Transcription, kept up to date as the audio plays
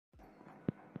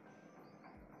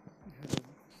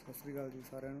श्री अकाल जी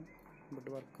सारिਆਂ ਨੂੰ would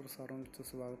worker सारों ਵਿੱਚ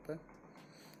स्वागत है।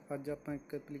 ਅੱਜ ਆਪਾਂ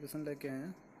एक एप्लीकेशन लेके आए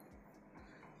हैं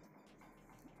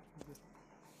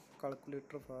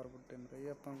कैलकुलेटर फॉर वुड टिमर। ये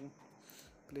ਆਪਾਂ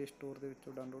प्ले स्टोर ਦੇ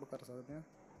ਵਿੱਚੋਂ डाउनलोड कर सकते हैं।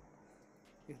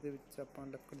 इस ਦੇ ਵਿੱਚ ਆਪਾਂ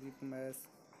ਲੱਕੜ ਦੀ ਪਮੈਸ,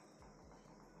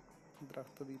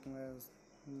 ਦਰਖਤ ਦੀ ਪਮੈਸ,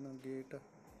 गेट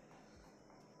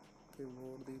ਤੇ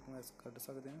बोर्ड ਦੀ ਪਮੈਸ ਕੱਢ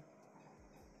सकते हैं।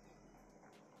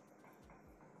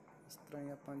 इस तरह ही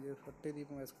ਆਪਾਂ ਜੇ ਫੱਟੇ ਦੀ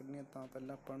ਪਮੈਸ ਕੱਢਣੀ ਹੈ ਤਾਂ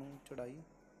ਪਹਿਲਾਂ ਆਪਾਂ ਨੂੰ ਚੜਾਈ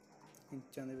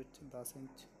ਇੰਚਾਂ ਦੇ ਵਿੱਚ 10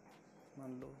 ਇੰਚ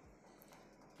ਮੰਨ ਲਓ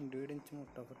 1.5 ਇੰਚ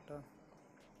ਮੋਟਾ ਫੱਟਾ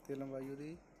ਤੇ ਲੰਬਾਈ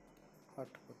ਉਹਦੀ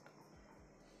 8 ਫੁੱਟ।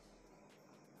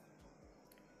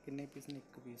 किन्ने पीस ने?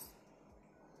 1 पीस।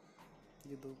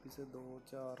 ये 2 पीस है, 2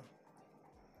 4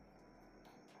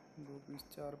 2 पीस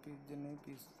 4 पीस जिन्ने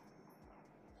पीस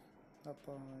आप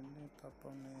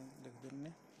लिख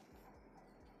देने।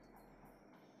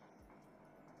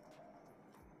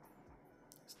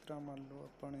 इस तरह मान लो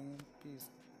अपने पीस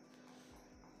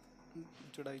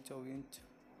चौड़ाई 24 इंच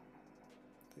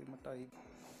ते मोटाई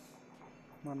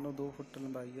मान लो 2 फुट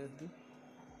लंबाई है इसकी।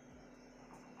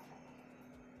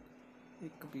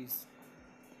 1 पीस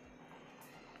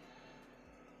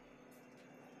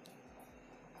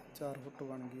 4 फुट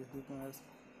बन गई इसकी पमैस।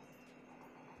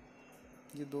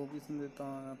 जे 2 पीस होंगे तो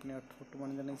अपने 8 फुट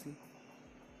बन जाने सी।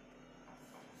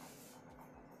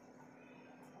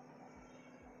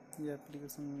 ये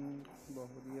एप्लीकेशन बहुत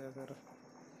वधिया है। फिर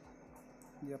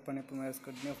जे अपने पमैस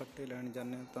कढ़ने फट्टे लैन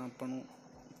जाने तो आपां नूं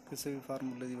किसी भी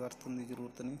फार्मूले की वरतन की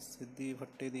जरूरत नहीं। सीधी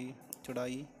फट्टे की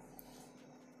चौड़ाई,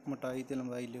 मोटाई ते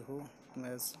लंबाई लिखो,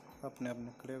 पमैस अपने आप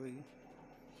निकल आएगी।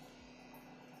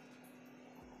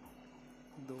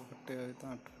 2 फट्टे आए तो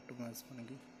 8 फुट पमैस बन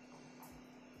गई।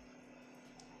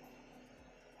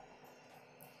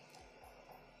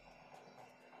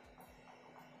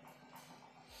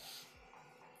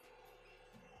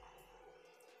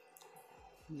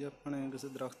 जे अपने किसी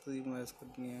दरख्त की पमैस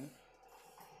कढ़नी है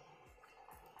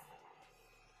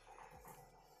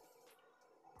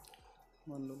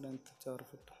मान लो लेंथ 4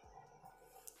 फुट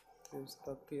तो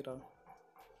उसका घेरा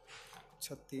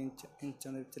 36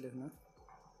 इंचां दे विच लिखना।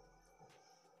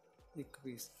 1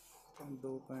 पीस तो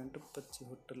 2.25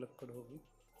 फुट लकड़ होगी।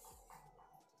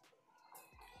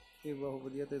 ये बहुत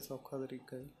वधिया ते सौखा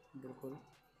तरीका है बिल्कुल।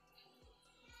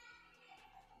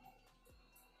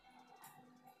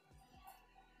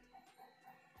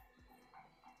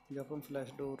 जब अपन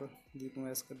फ्लैश डोर की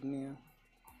पमैस कढ़नी है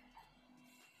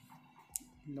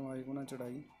लंबाई गुणा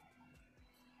चौड़ाई,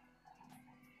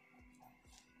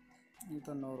 ये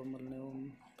तो नॉर्मल ने, वो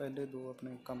पहले 2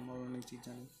 अपने कम वाली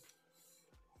चीज़ां ने।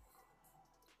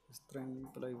 इस तरह ही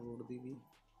प्लाई बोर्ड की भी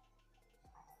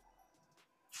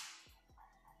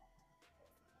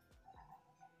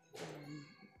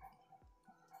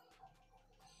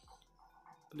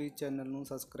प्लीज़ चैनल नूं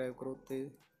सबसक्राइब करो ते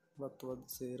वध तो वध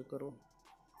शेयर करो।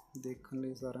 देखने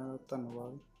लई सारिआं दा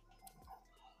धन्नवाद।